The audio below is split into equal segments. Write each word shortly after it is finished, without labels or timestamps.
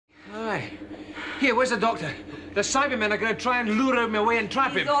Here, where's the doctor? The Cybermen are going to try and lure him away and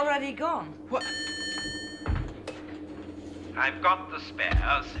trap him. He's already gone. What? I've got the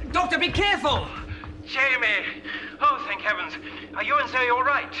spares. Doctor, be careful! Jamie! Oh, thank heavens. Are you and Zoe all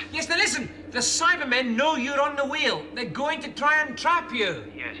right? Yes, now listen. The Cybermen know you're on the wheel. They're going to try and trap you.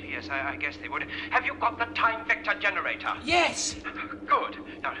 Yes, I guess they would. Have you got the time vector generator? Yes. Good.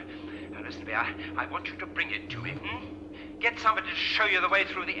 Now listen, Bear. I want you to bring it to me. Get somebody to show you the way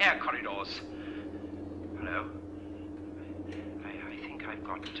through the air corridors. Hello? I think I've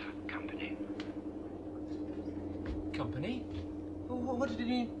got company. Company? What did he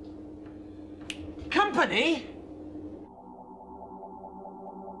mean? Company?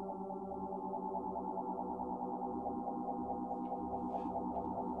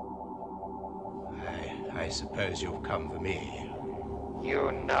 I suppose you've come for me.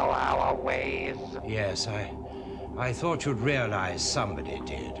 You know our ways. Yes, I thought you'd realize somebody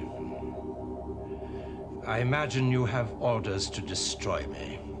did. I imagine you have orders to destroy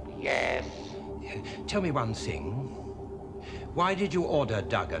me. Yes. Tell me one thing. Why did you order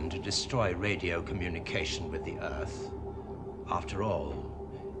Duggan to destroy radio communication with the Earth? After all,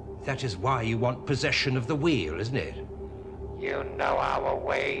 that is why you want possession of the wheel, isn't it? You know our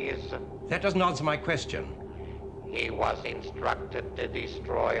ways. That doesn't answer my question. He was instructed to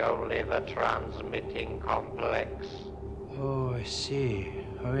destroy a liver transmitting complex. Oh, I see.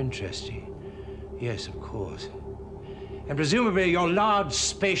 How interesting. Yes, of course. And presumably your large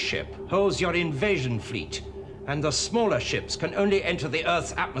spaceship holds your invasion fleet, and the smaller ships can only enter the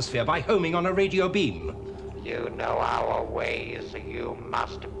Earth's atmosphere by homing on a radio beam. You know our ways. You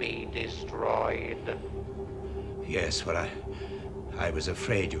must be destroyed. Yes, well, I was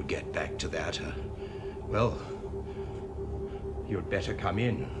afraid you'd get back to that. Well, you'd better come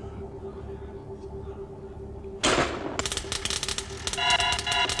in.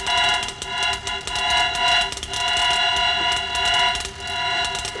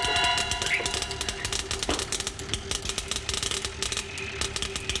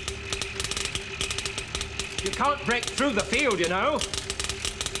 You can't break through the field, you know.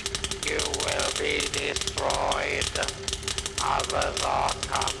 You will be destroyed. Others are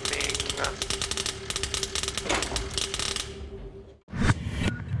coming.